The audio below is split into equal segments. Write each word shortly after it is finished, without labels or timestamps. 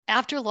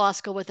after law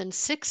school, within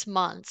 6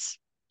 months,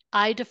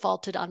 I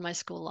defaulted on my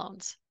school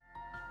loans.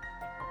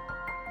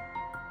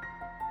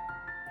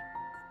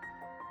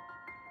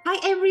 Hi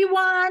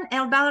everyone,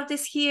 Elle Ballard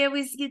is here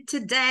with you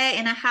today,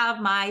 and I have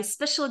my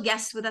special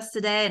guest with us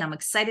today, and I'm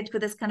excited for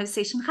this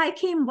conversation. Hi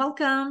Kim,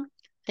 welcome.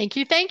 Thank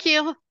you. Thank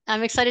you.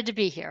 I'm excited to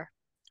be here.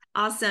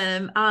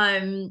 Awesome.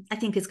 I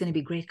think it's going to be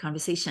a great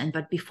conversation.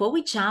 But before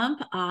we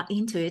jump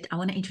into it, I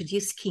want to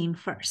introduce Kim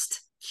first.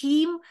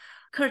 Kim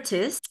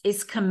Curtis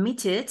is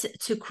committed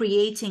to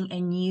creating a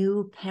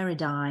new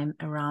paradigm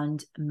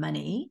around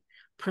money,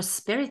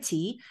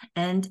 prosperity,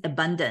 and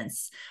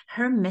abundance.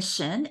 Her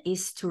mission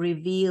is to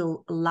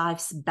reveal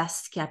life's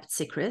best kept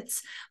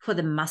secrets for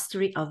the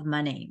mastery of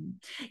money.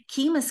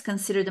 Kim is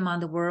considered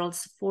among the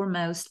world's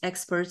foremost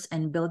experts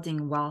in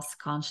building wealth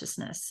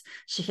consciousness.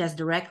 She has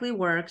directly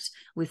worked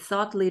with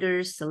thought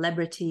leaders,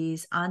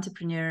 celebrities,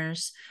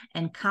 entrepreneurs,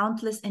 and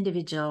countless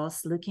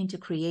individuals looking to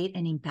create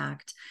an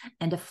impact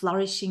and a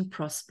flourishing,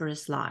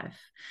 prosperous life.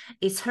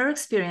 It's her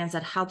experience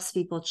that helps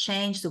people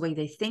change the way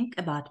they think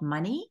about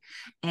money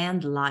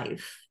and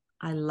life.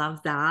 I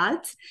love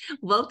that.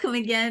 Welcome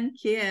again,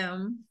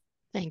 Kim.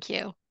 Thank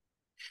you.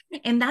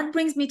 And that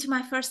brings me to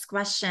my first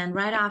question.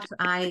 Right after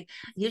I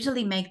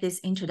usually make these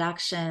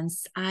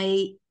introductions,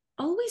 I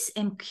always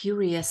am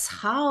curious,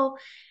 how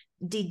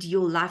did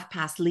your life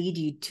path lead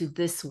you to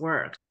this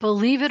work?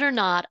 Believe it or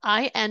not,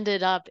 I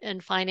ended up in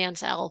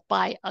Finance L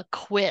by a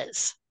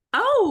quiz.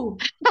 Oh,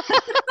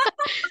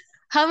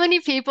 How many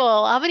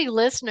people, how many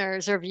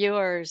listeners or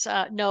viewers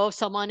know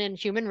someone in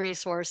human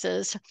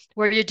resources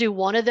where you do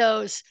one of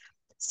those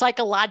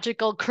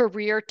psychological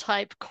career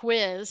type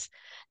quiz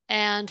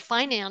and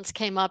finance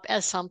came up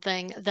as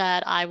something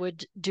that I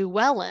would do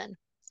well in?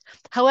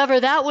 However,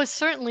 that was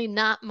certainly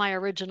not my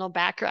original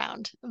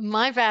background.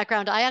 My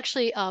background, I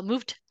actually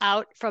moved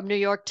out from New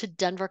York to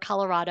Denver,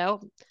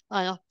 Colorado,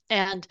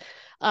 and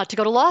to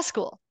go to law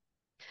school.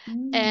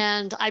 mm,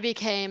 And I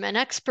became an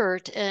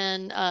expert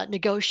in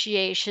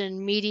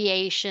negotiation,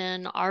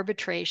 mediation,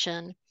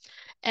 arbitration,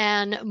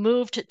 and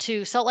moved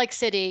to Salt Lake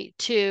City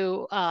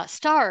to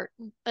start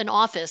an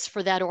office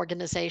for that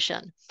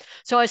organization.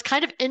 So I was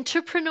kind of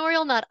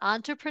entrepreneurial, not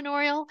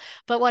entrepreneurial.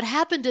 But what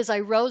happened is I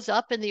rose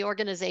up in the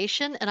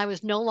organization and I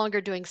was no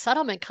longer doing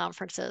settlement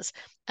conferences,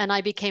 and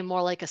I became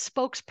more like a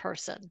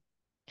spokesperson.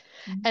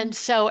 mm. And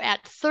so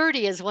at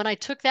 30 is when I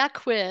took that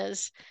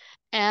quiz,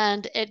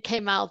 and it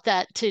came out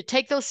that to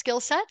take those skill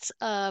sets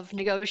of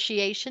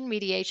negotiation,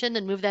 mediation,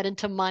 and move that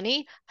into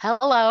money.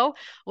 Hello.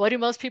 What do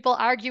most people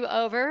argue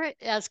over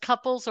as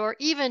couples or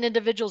even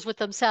individuals with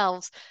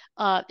themselves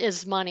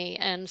is money.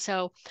 And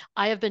so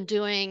I have been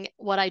doing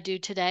what I do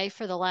today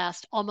for the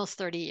last almost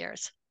 30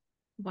 years.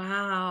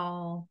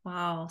 Wow,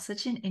 wow,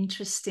 such an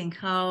interesting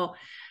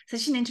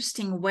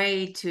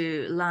way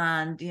to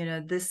land,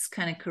 this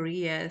kind of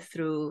career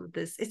through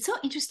this. It's so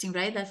interesting,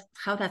 right? That's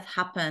how that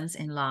happens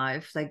in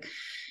life. Like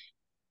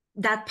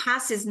that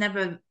path is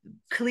never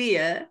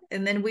clear,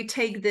 and then we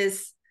take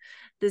this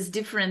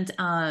different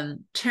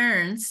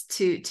turns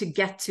to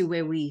get to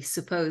where we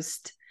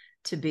supposed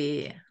to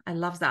be. I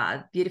love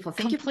that. Beautiful.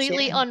 Thank you for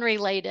Completely sharing.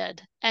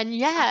 unrelated. And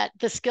yet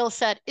the skill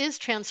set is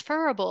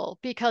transferable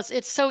because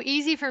it's so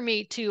easy for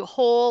me to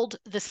hold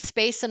the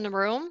space in the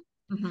room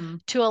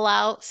Mhm. to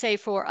allow, say,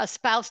 for a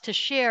spouse to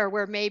share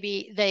where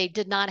maybe they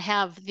did not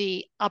have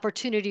the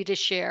opportunity to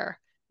share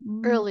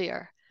Mm,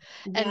 earlier.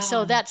 And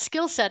so yeah. that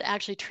skill set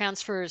actually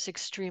transfers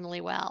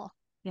extremely well.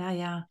 Yeah,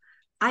 yeah.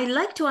 I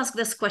like to ask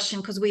this question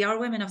because we are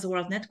Women of the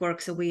World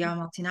Network, so we are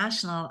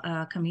multinational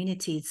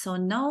community. So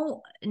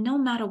no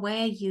matter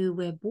where you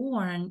were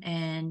born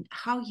and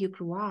how you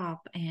grew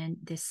up and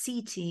the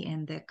city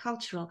and the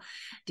cultural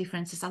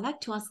differences, I like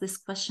to ask this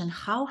question: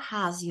 how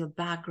has your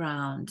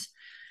background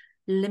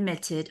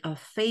limited or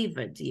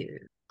favored you?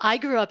 I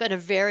grew up in a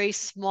very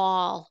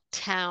small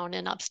town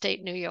in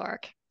upstate New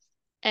York.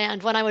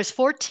 And when I was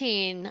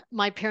 14,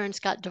 my parents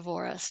got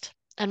divorced,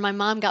 and my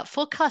mom got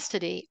full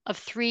custody of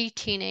three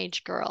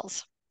teenage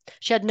girls.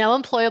 She had no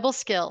employable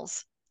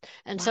skills,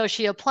 and Wow. so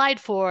she applied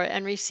for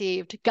and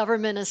received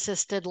government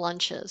assisted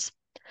lunches.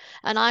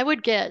 And I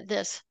would get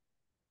this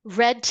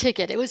red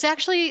ticket. It was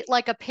actually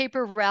like a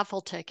paper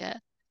raffle ticket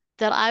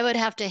that I would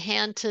have to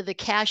hand to the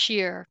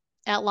cashier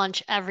at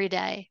lunch every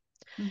day.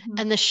 Mhm.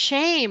 And the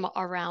shame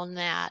around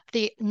that,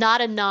 the not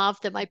enough,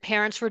 that my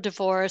parents were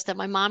divorced, that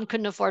my mom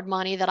couldn't afford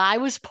money, that I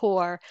was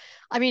poor.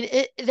 I mean,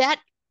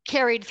 that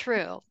carried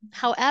through.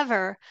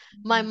 However,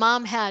 my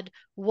mom had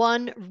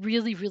one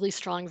really, really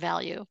strong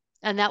value,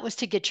 and that was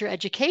to get your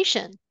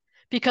education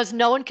because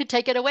no one could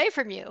take it away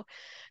from you.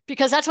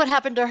 Because that's what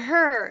happened to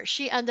her.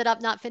 She ended up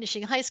not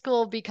finishing high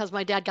school because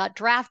my dad got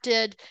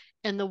drafted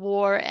in the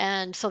war.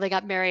 And so they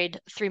got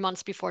married 3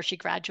 months before she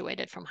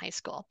graduated from high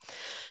school.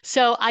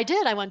 So I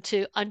did. I went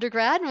to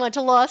undergrad and went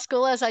to law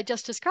school, as I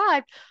just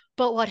described.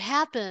 But what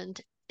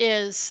happened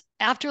is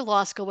after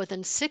law school,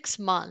 within 6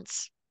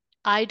 months,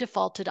 I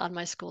defaulted on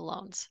my school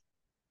loans.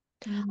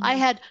 I Mhm.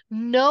 had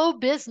no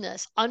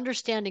business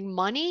understanding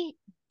money,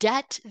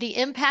 debt, the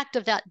impact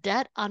of that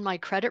debt on my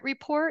credit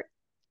report.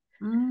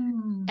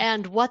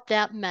 and what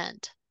that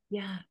meant.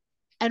 Yeah.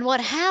 And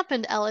what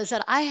happened, Ella, is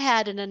that I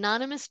had an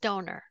anonymous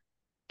donor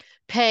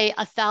pay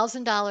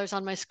 $1,000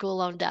 on my school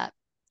loan debt.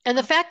 And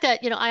the fact that,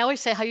 I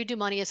always say how you do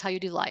money is how you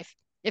do life.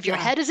 If your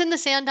Yeah. head is in the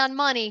sand on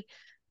money,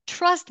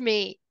 trust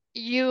me,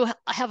 you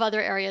have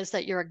other areas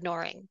that you're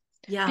ignoring.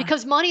 Yeah.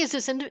 Because money is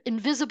this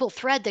invisible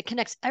thread that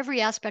connects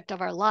every aspect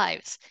of our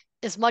lives,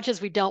 as much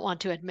as we don't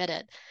want to admit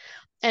it.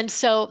 And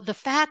so the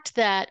fact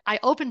that I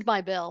opened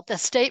my bill, the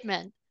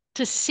statement,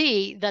 to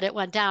see that it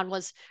went down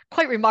was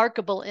quite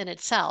remarkable in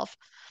itself.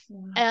 Yeah.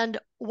 And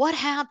what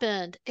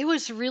happened, it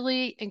was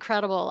really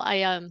incredible.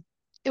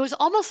 It was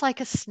almost like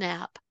a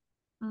snap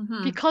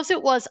because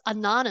it was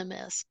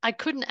anonymous. I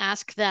couldn't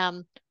ask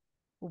them,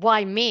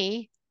 why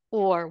me?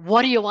 Or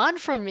what do you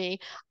want from me?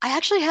 I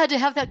actually had to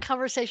have that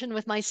conversation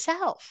with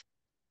myself.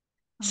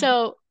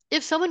 So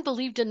if someone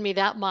believed in me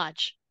that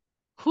much,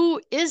 who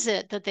is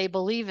it that they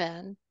believe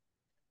in?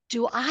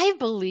 Do I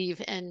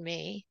believe in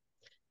me?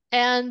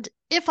 And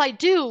if I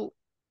do,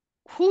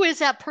 who is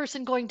that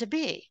person going to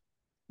be?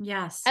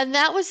 Yes. And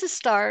that was the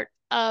start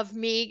of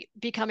me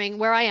becoming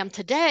where I am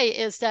today,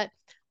 is that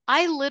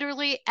I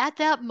literally at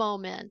that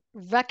moment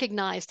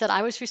recognized that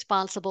I was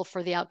responsible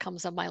for the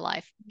outcomes of my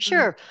life.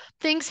 Sure,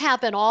 things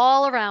happen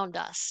all around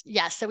us.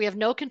 Yes, that we have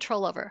no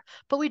control over,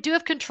 but we do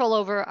have control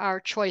over our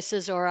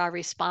choices or our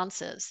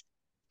responses.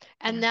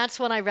 And that's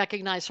when I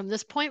recognized from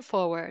this point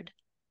forward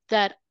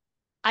that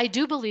I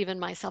do believe in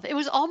myself. It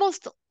was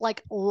almost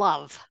like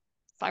love,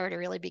 if I were to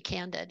really be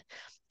candid.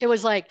 It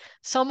was like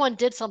someone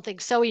did something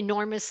so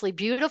enormously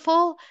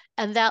beautiful,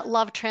 and that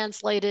love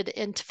translated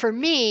into, for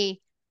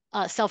me,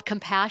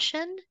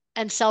 self-compassion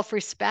and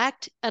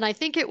self-respect. And I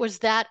think it was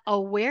that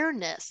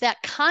awareness,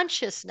 that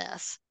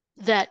consciousness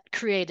that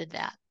created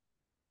that.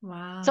 So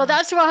Wow.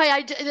 that's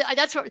why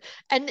that's what,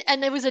 and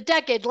it was a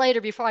decade later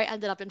before I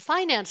ended up in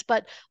finance,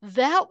 but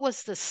that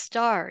was the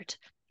start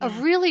of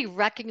Yeah. really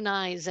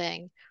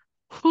recognizing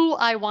who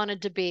I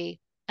wanted to be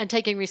and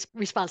taking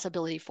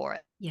responsibility for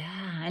it.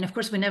 Yeah. And of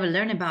course, we never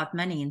learn about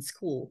money in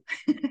school.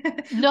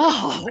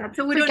 No,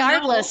 So we don't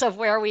regardless know. of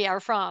where we are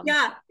from.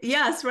 Yeah.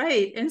 Yes.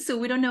 Right. And so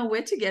we don't know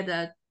where to get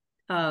that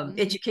Mhm.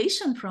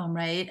 education from,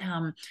 right?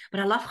 But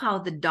I love how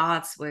the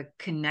dots were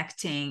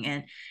connecting,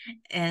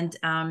 and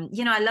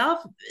I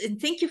love,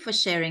 and thank you for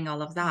sharing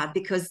all of that,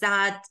 because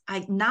that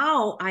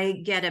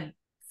I get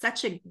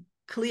such a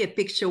clear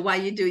picture why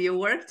you do your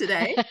work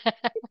today,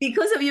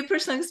 because of your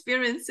personal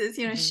experiences,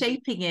 Mhm.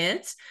 shaping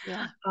it.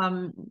 Yeah.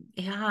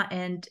 Yeah,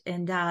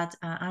 and that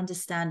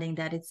understanding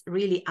that it's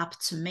really up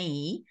to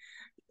me.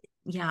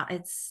 Yeah,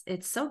 it's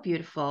so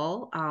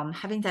beautiful,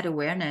 having that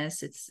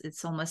awareness.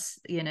 It's almost,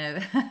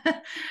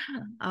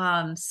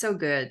 so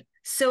good.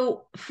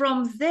 So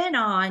from then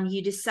on,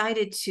 you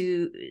decided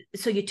to,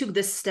 so you took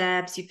the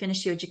steps, you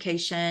finished your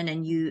education,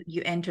 and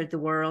you entered the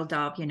world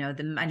of,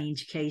 the money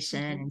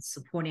education Mhm. and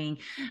supporting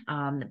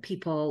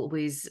people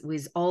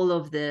with all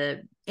of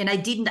the, and I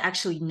didn't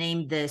actually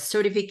name the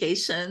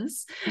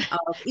certifications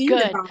in the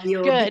Good.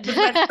 bio, Good. because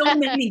we have so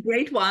many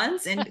great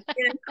ones, and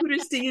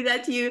kudos to you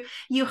that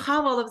you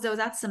have all of those.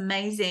 That's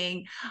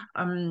amazing.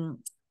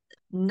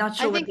 Not I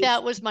sure what think this.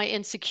 that was my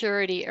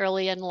insecurity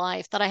early in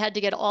life, that I had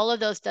to get all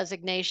of those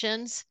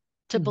designations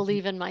to Mhm.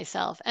 believe in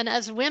myself. And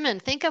as women,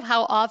 think of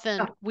how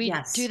often Oh, we do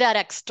yes. that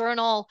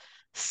external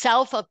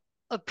self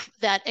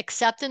that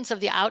acceptance of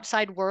the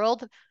outside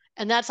world.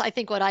 And that's, I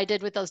think, what I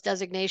did with those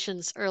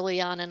designations early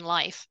on in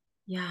life.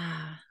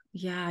 Yeah,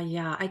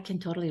 yeah. I can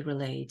totally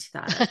relate to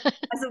that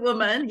as a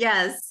woman.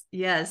 Yes,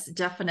 yes,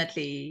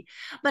 definitely.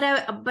 But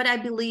I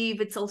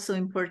believe it's also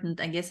important.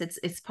 I guess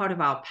it's part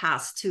of our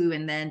past too.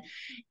 And then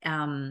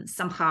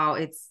somehow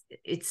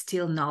it's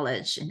still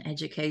knowledge and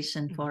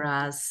education for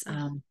us.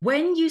 Yeah.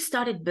 When you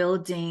started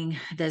building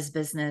this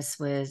business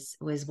with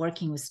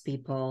working with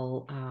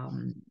people,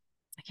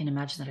 I can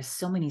imagine there are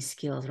so many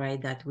skills, right,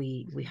 that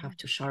we have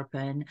to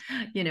sharpen,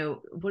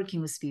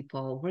 working with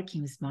people,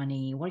 working with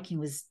money, working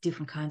with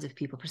different kinds of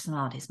people,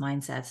 personalities,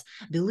 mindsets,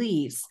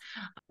 beliefs.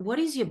 What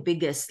is your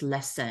biggest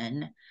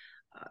lesson,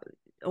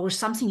 or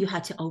something you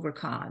had to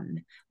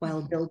overcome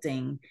while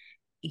building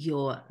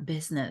your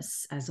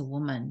business as a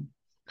woman?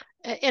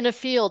 In a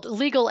field,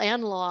 legal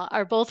and law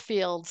are both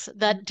fields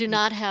that do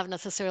not have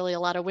necessarily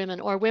a lot of women,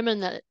 or women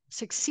that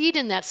succeed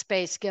in that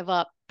space give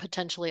up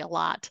potentially a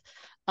lot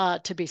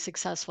to be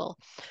successful.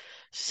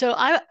 So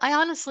I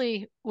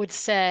honestly would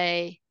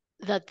say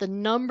that the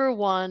number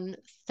one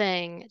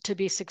thing to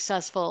be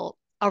successful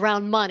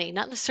around money,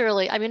 not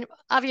necessarily, I mean,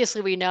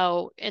 obviously we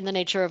know in the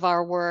nature of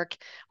our work,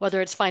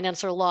 whether it's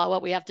finance or law,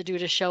 what we have to do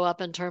to show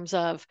up in terms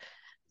of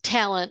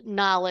talent,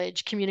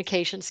 knowledge,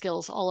 communication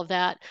skills, all of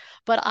that.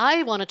 But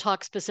I want to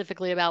talk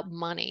specifically about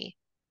money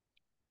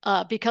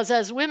because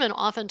as women,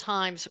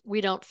 oftentimes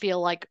we don't feel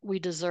like we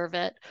deserve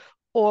it,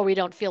 or we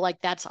don't feel like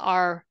that's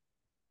our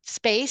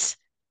space,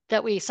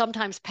 that we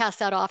sometimes pass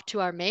that off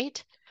to our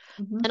mate.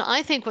 Mhm. And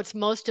I think what's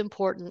most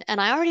important, and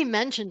I already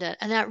mentioned it,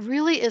 and that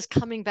really is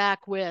coming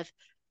back with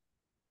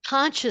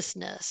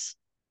consciousness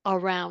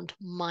around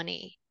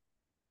money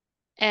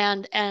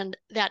and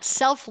that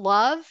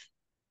self-love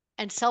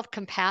and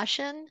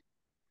self-compassion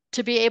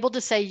to be able to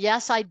say,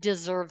 yes, I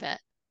deserve it.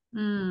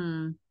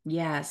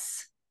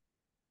 Yes.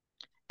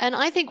 And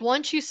I think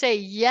once you say,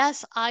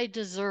 yes, I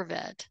deserve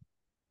it,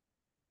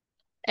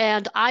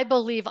 and I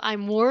believe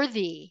I'm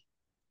worthy,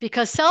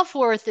 because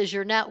self-worth is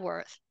your net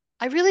worth.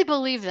 I really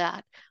believe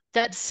that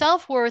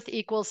self-worth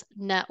equals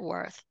net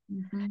worth.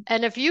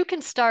 And if you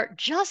can start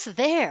just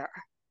there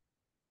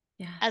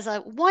as a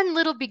one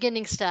little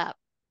beginning step,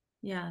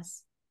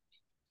 yes,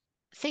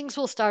 things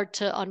will start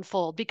to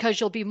unfold because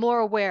you'll be more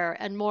aware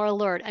and more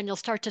alert, and you'll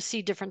start to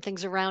see different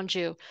things around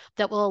you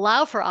that will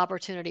allow for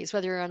opportunities,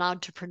 whether you're an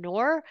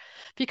entrepreneur.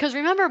 Because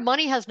remember,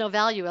 money has no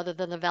value other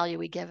than the value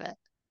we give it.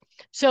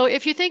 So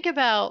if you think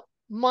about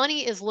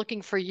money is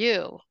looking for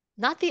you,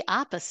 not the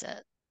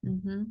opposite.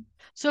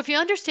 So if you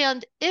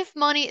understand if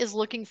money is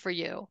looking for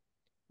you,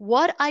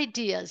 what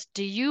ideas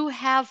do you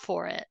have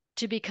for it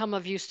to become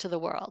of use to the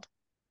world?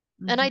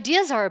 And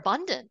ideas are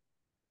abundant.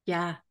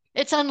 Yeah.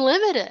 It's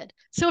unlimited.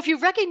 So if you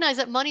recognize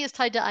that money is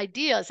tied to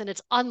ideas and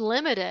it's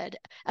unlimited,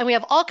 and we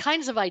have all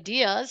kinds of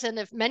ideas, and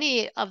if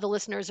many of the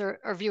listeners or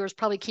viewers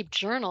probably keep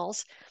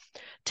journals,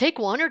 take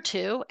one or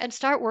two and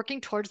start working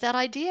towards that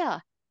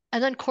idea.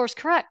 And then course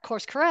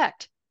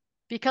correct,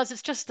 because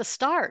it's just the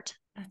start.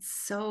 That's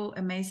so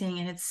amazing.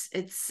 And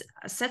it's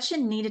such a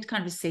needed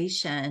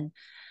conversation.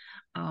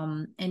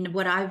 And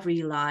what I've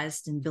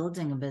realized in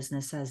building a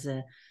business as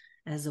a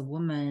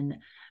woman,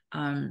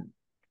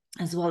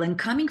 as well, and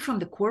coming from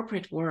the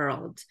corporate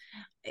world,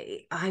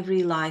 I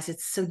realize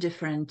it's so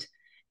different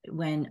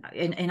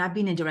and I've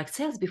been in direct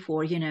sales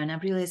before, and I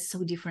realize it's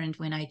so different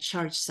when I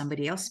charge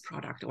somebody else's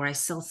product, or I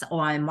sell,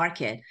 or I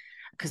market,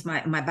 because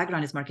my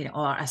background is marketing,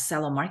 or I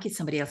sell or market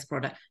somebody else's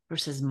product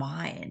versus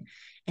mine.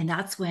 And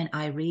that's when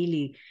I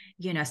really,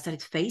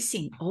 started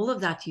facing all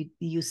of that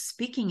you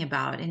speaking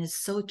about. And it's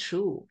so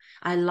true.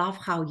 I love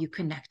how you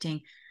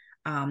connecting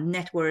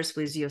net worth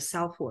with your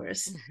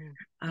self-worth.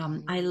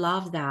 I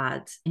love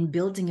that. In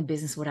building a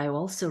business, what I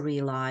also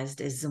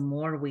realized is the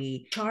more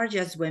we charge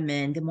as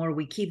women, the more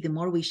we keep, the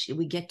more we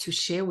get to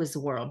share with the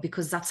world,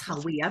 because that's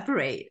how we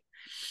operate.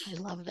 I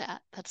love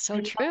that. That's so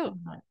true.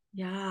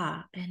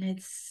 Yeah.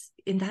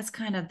 And that's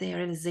kind of the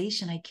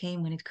realization I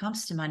came when it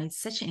comes to money.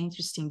 It's such an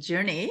interesting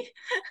journey.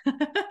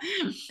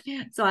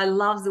 So I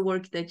love the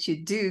work that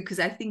you do, because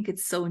I think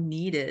it's so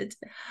needed,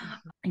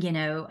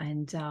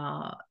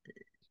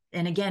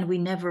 and again, we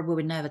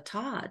were never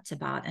taught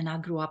about, and I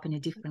grew up in a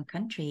different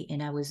country,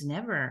 and I was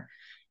never,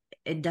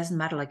 it doesn't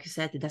matter, like you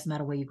said, it doesn't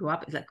matter where you grew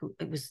up,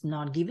 it was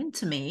not given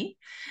to me.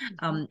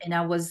 And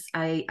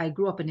I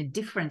grew up in a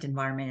different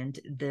environment.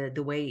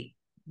 The way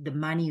the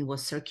money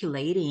was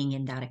circulating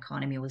in that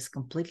economy was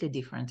completely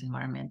different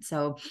environment.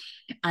 So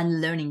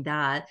unlearning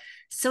that,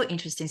 so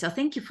interesting. So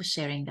thank you for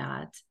sharing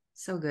that.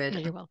 So good.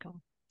 You're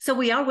welcome. So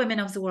we are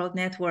Women of the World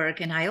Network,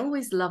 and I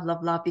always love,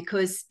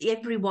 because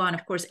everyone,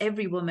 of course,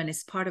 every woman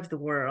is part of the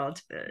world,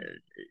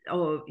 and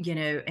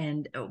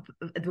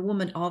the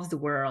woman of the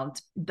world.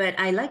 But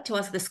I like to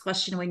ask this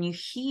question: when you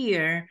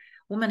hear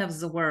Woman of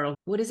the World,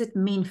 what does it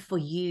mean for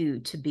you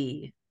to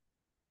be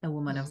a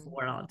woman of the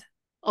world?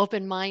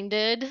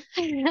 Open-minded,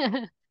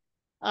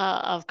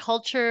 of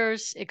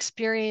cultures,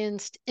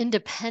 experienced,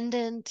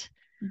 independent.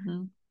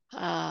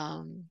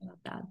 I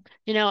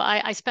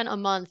spent a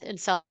month in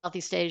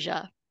Southeast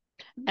Asia.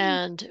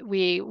 And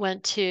we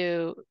went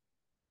to,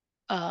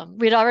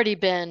 we'd already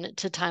been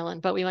to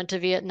Thailand, but we went to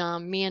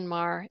Vietnam,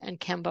 Myanmar, and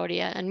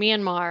Cambodia. And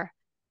Myanmar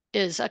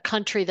is a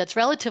country that's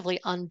relatively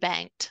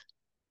unbanked.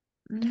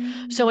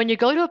 So when you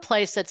go to a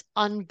place that's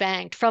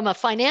unbanked from a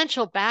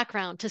financial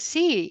background, to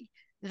see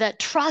that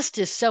trust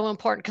is so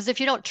important, because if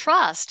you don't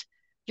trust,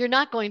 you're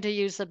not going to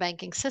use the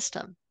banking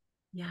system.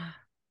 Yeah.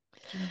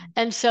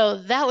 And so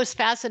that was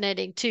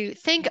fascinating to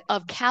think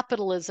of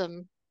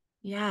capitalism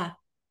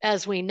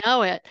as we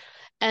know it.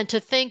 And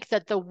to think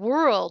that the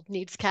world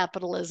needs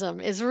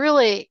capitalism is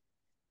really,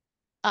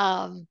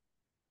 like,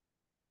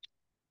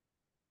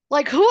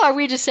 who are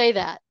we to say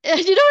that? You know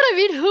what I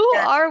mean? Who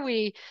are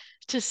we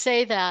to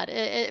say that?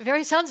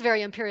 It sounds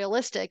very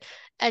imperialistic.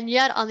 And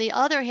yet, on the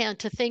other hand,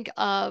 to think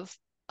of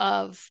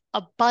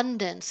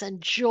abundance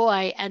and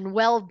joy and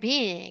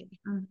well-being.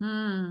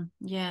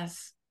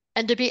 Yes.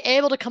 And to be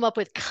able to come up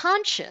with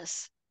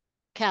conscious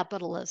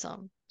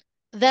capitalism,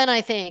 then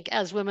I think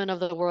as women of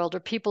the world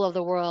or people of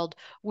the world,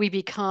 we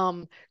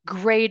become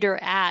greater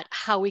at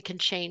how we can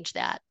change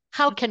that.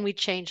 How can we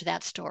change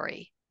that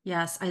story?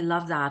 Yes, I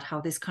love that.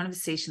 How this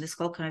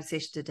whole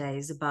conversation today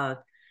is about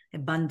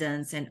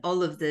abundance and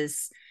all of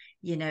this.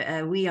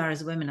 We are,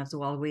 as women of the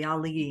world, we are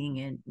leading,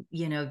 and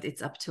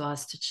it's up to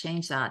us to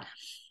change that.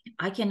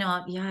 I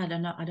cannot, I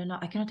don't know.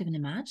 I cannot even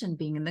imagine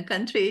being in the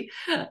country,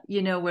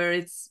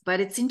 but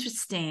it's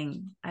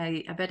interesting.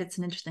 I bet it's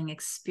an interesting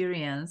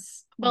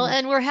experience. Well,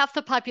 and we're half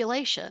the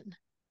population.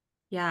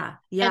 Yeah.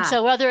 And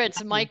so whether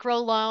it's micro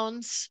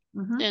loans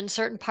in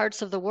certain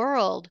parts of the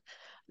world,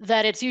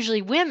 that it's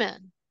usually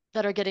women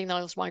that are getting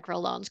those micro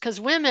loans, because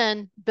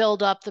women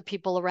build up the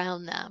people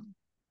around them.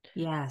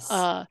 Yes,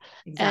 Uh,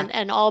 exactly.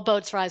 and all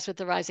boats rise with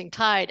the rising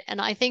tide.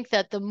 And I think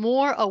that the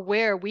more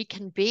aware we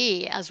can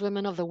be as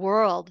women of the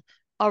world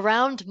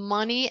around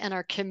money and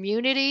our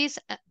communities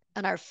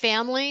and our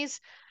families,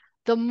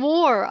 the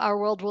more our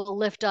world will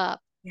lift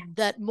up, Yes.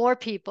 that more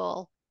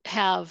people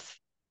have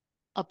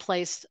a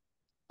place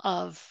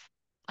of,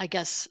 I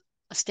guess,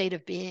 a state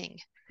of being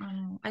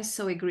I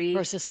so agree.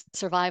 versus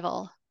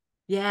survival.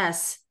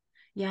 Yes.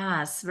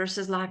 Yes.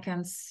 Versus lack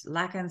and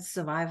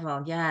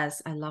survival.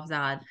 Yes. I love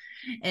that.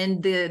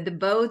 And the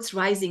boats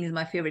rising is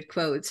my favorite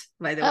quote,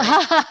 by the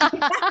way.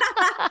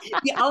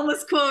 You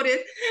almost quoted,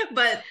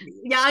 but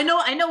yeah, I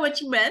know what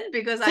you meant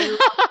because love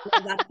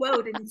that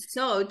quote. And it's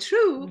so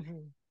true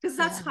Mhm. because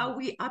that's Yeah. how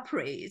we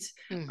operate.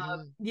 Hmm.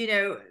 You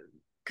know,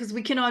 because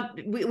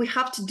we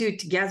have to do it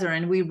together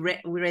and we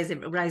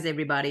raise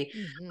everybody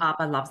Hmm. up.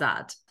 I love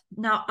that.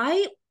 Now,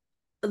 I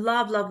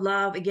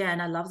love again.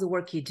 I love the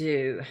work you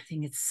do. I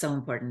think it's so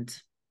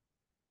important.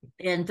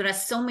 And there are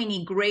so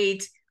many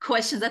great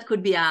questions that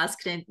could be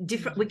asked and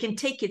different, we can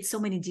take it so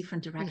many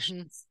different Hmm.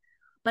 directions.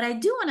 But I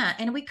do want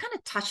to, and we kind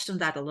of touched on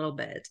that a little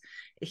bit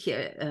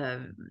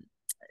here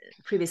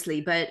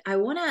previously, but I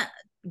want to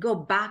go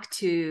back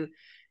to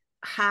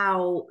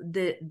how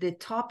the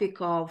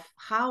topic of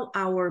how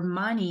our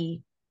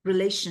money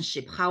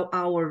relationship, how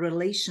our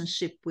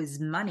relationship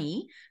with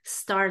money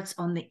starts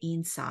on the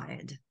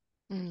inside.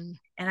 Mm.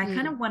 And I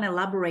kind Mm. of want to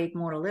elaborate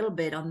more a little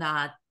bit on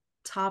that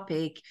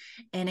topic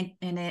and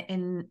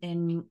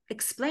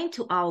explain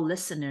to our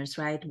listeners,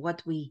 right,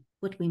 what we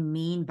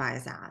mean by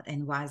that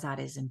and why that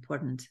is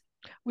important.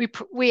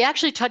 We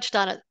actually touched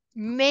on it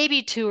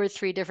maybe two or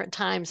three different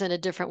times in a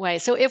different way.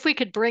 So if we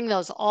could bring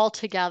those all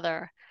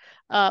together,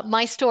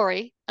 my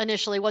story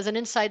initially was an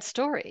inside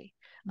story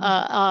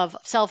Mhm. of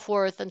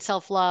self-worth and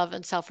self-love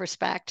and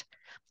self-respect,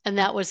 and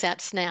that was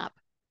that snap.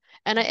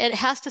 And it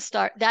has to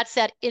start, that's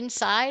that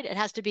inside. It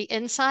has to be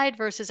inside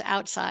versus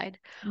outside.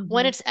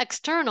 When Mhm. it's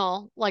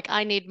external, like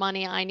I need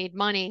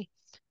money,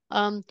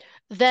 um,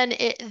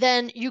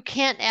 then you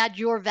can't add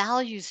your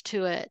values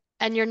to it,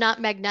 and you're not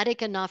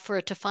magnetic enough for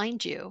it to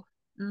find you.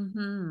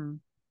 Mhm.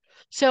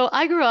 So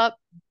I grew up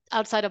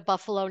outside of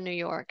Buffalo, New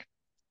York,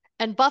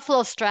 and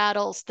Buffalo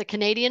straddles the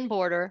Canadian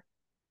border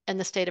and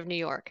the state of New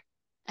York.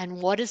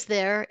 And what is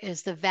there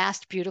is the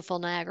vast, beautiful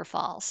Niagara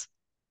Falls.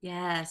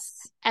 Yes.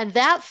 And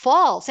that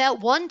falls at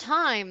one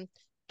time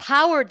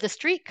powered the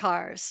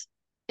streetcars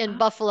in Ah,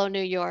 Buffalo,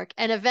 New York.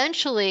 And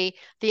eventually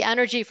the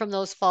energy from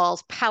those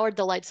falls powered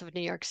the lights of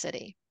New York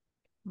City.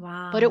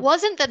 But it wow.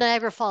 wasn't the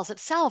Niagara Falls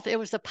itself, it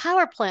was the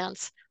power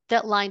plants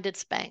that lined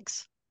its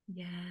banks.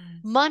 Yes.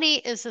 Money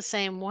is the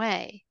same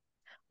way.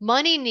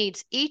 Money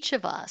needs each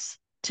of us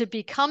to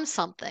become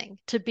something,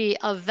 to be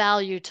of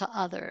value to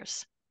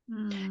others.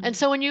 And Mm.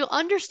 so when you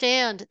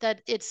understand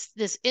that it's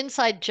this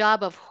inside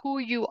job of who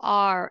you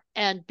are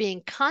and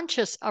being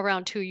conscious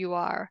around who you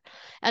are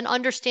and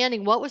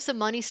understanding what was the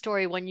money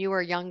story when you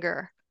were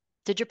younger?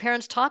 Did your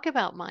parents talk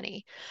about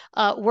money?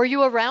 Were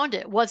you around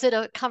it? Was it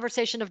a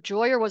conversation of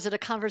joy or was it a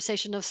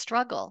conversation of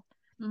struggle?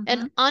 And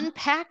Mhm.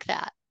 unpack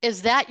that.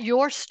 Is that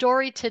your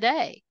story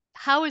today?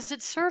 How is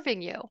it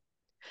serving you?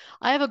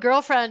 I have a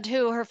girlfriend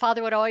who her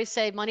father would always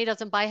say, money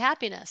doesn't buy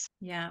happiness.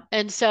 Yeah.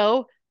 And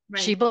so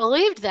she Right.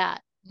 believed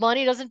that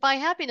money doesn't buy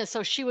happiness.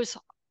 So she was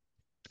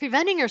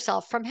preventing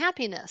herself from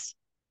happiness.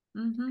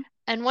 Mhm.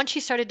 And once she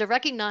started to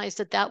recognize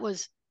that that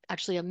was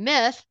actually a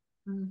myth,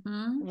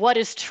 Mhm. what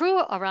is true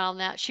around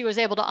that, she was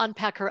able to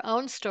unpack her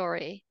own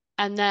story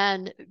and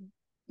then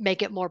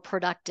make it more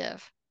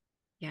productive.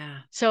 Yeah.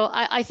 So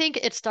I think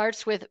it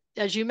starts with,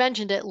 as you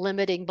mentioned it,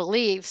 limiting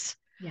beliefs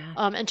Yeah.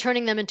 and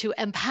turning them into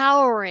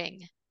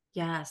empowering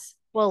Yes.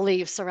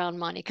 beliefs around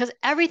money. Because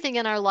everything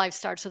in our life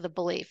starts with a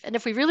belief. And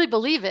if we really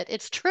believe it,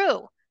 it's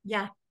true.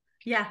 Yeah.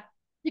 Yeah.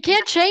 You Yeah.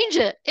 can't change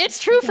it. It's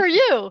true for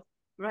you.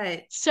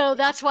 Right. So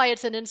that's why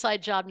it's an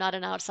inside job, not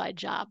an outside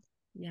job.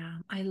 Yeah,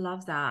 I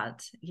love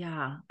that.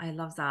 Yeah, I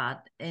love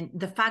that. And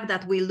the fact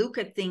that we look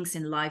at things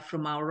in life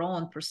from our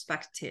own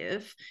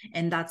perspective,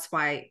 and that's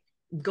why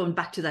going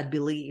back to that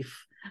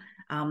belief,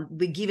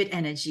 we give it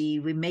energy,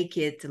 we make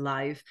it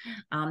alive.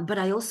 But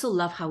I also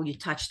love how you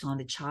touched on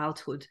the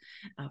childhood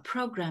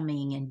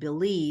programming and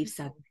beliefs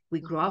that we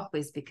grow Mhm. up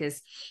with,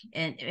 because,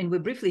 and we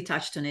briefly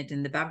touched on it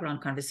in the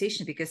background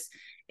conversation, because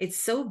it's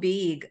so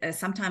big.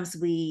 Sometimes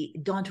we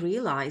don't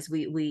realize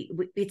we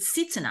it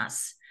sits in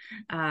us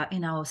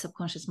in our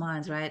subconscious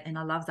minds, right? And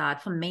I love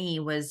that. For me,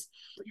 was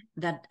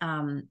that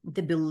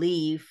the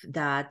belief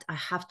that I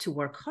have to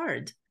work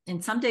hard.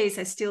 And some days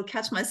I still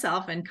catch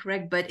myself and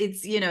correct, but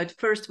it's, at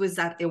first was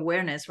that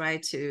awareness,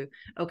 right? To,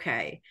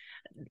 okay,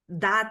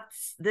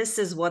 this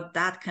is what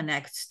that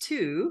connects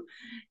to.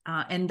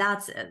 And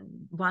that's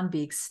one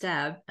big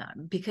step,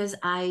 because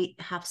I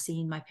have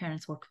seen my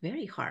parents work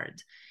very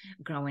hard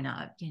growing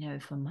up,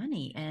 for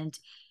money. And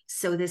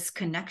so this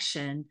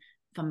connection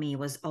for me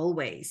was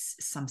always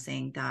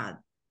something that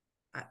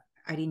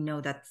I didn't know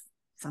that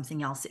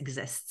something else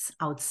exists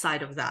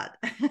outside of that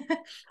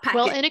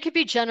Well, package. and it could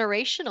be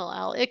generational,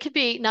 Al. It could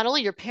be not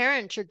only your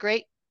parents, your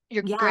great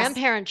your Yes.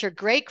 grandparents, your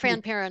great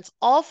grandparents,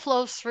 all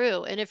flows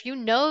through. And if you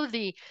know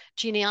the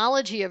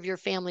genealogy of your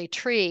family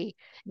tree,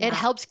 it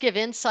helps give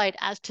insight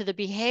as to the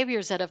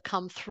behaviors that have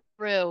come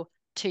through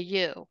to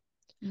you.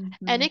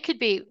 And it could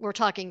be, we're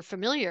talking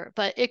familiar,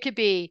 but it could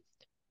be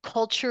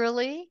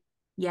culturally.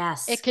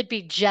 Yes. It could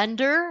be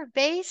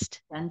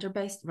gender-based.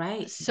 Gender-based,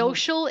 right.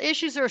 Social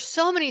issues. There are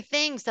so many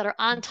things that are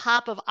on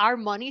top of our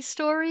money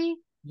story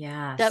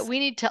that we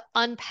need to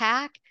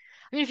unpack.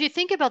 I mean, if you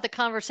think about the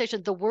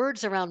conversation, the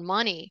words around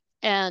money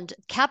and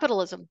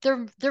capitalism,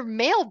 they're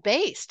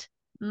male-based.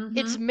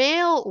 It's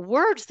male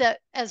words that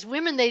as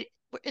women,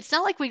 it's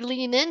not like we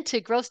lean into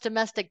gross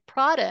domestic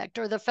product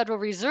or the Federal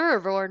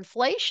Reserve or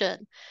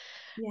inflation.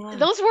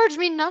 Those words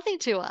mean nothing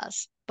to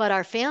us, but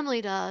our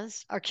family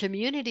does, our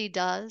community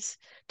does,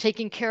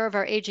 taking care of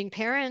our aging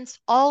parents,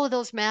 all of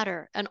those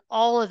matter. And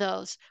all of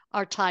those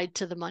are tied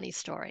to the money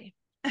story.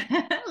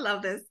 I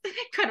love this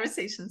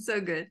conversation.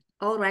 So good.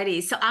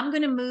 Alrighty. So I'm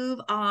going to move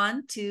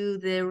on to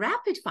the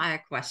rapid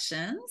fire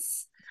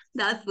questions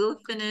that will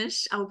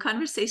finish our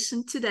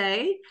conversation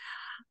today.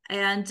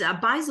 And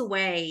by the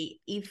way,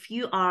 if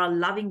you are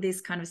loving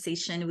this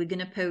conversation, we're going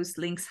to post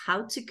links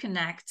how to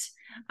connect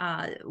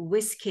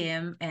with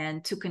Kim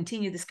and to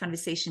continue this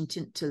conversation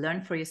to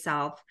learn for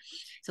yourself.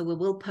 So we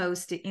will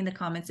post it in the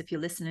comments if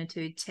you're listening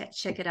to it,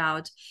 check it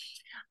out.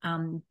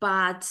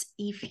 But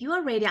if you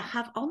are ready, I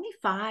have only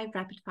 5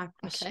 rapid fire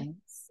questions.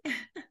 Okay.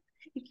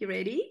 If you're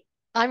ready.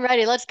 I'm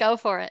ready. Let's go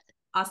for it.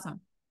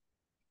 Awesome.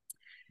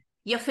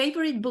 Your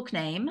favorite book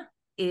name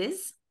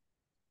is?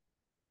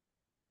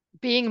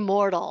 Being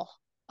Mortal.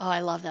 Oh, I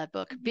love that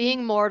book.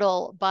 Being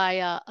Mortal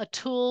by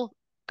Atul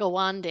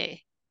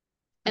Gawande.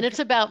 And it's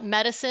about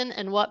medicine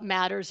and what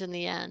matters in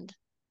the end.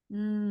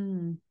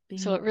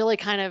 So it really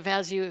kind of,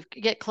 as you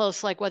get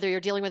close, like whether you're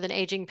dealing with an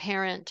aging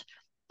parent,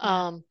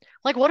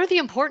 like what are the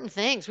important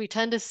things? We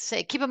tend to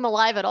say, keep them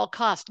alive at all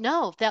costs.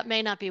 No, that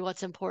may not be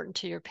what's important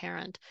to your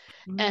parent.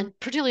 And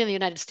particularly in the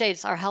United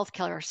States, our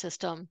healthcare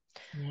system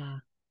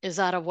is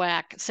out of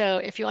whack. So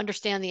if you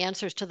understand the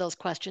answers to those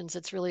questions,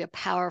 it's really a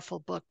powerful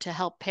book to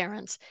help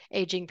parents,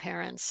 aging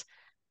parents.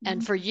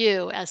 And for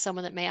you, as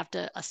someone that may have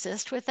to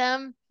assist with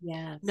them,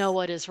 know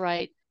what is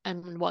right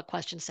and what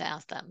questions to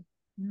ask them.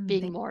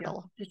 Being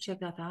Mortal. To check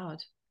that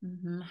out.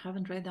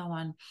 Haven't read that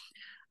one.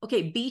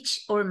 Okay,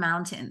 beach or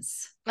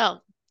mountains? Oh,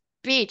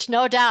 beach,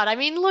 no doubt. I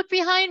mean, look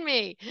behind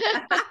me.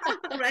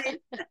 Right.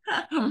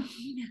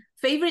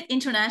 Favorite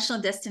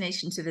international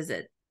destination to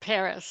visit?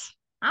 Paris.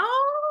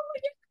 Oh,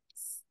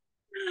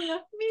 yes.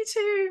 Me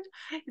too.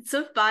 It's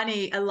so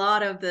funny. A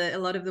lot of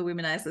the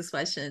women ask this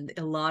question.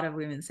 A lot of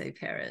women say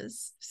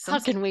Paris. How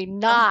can we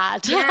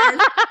not?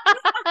 Yes.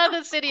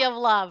 The city of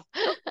love.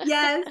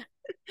 Yes.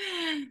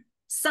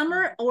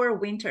 Summer or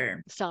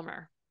winter?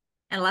 Summer.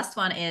 And last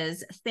one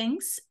is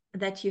things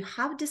that you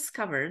have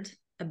discovered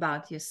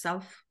about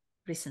yourself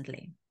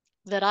recently.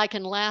 That I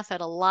can laugh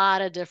at a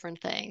lot of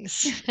different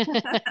things.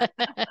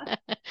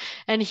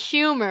 And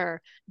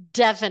humor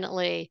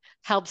definitely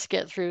helps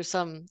get through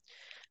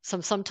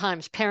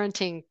sometimes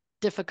parenting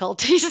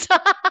difficulties.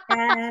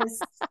 Yes.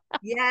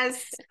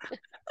 Yes.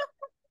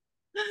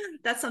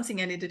 That's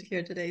something I needed to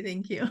hear today.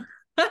 Thank you.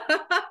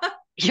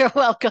 You're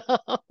welcome.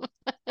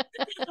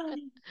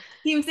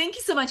 Kim, thank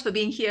you so much for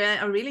being here.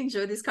 I really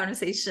enjoyed this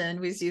conversation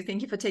with you.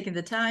 Thank you for taking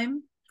the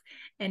time.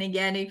 And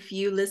again, if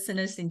you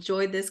listeners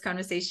enjoyed this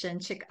conversation,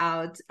 check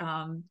out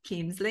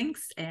Kim's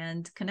links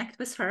and connect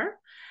with her.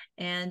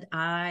 And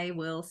I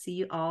will see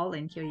you all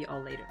and hear you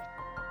all later.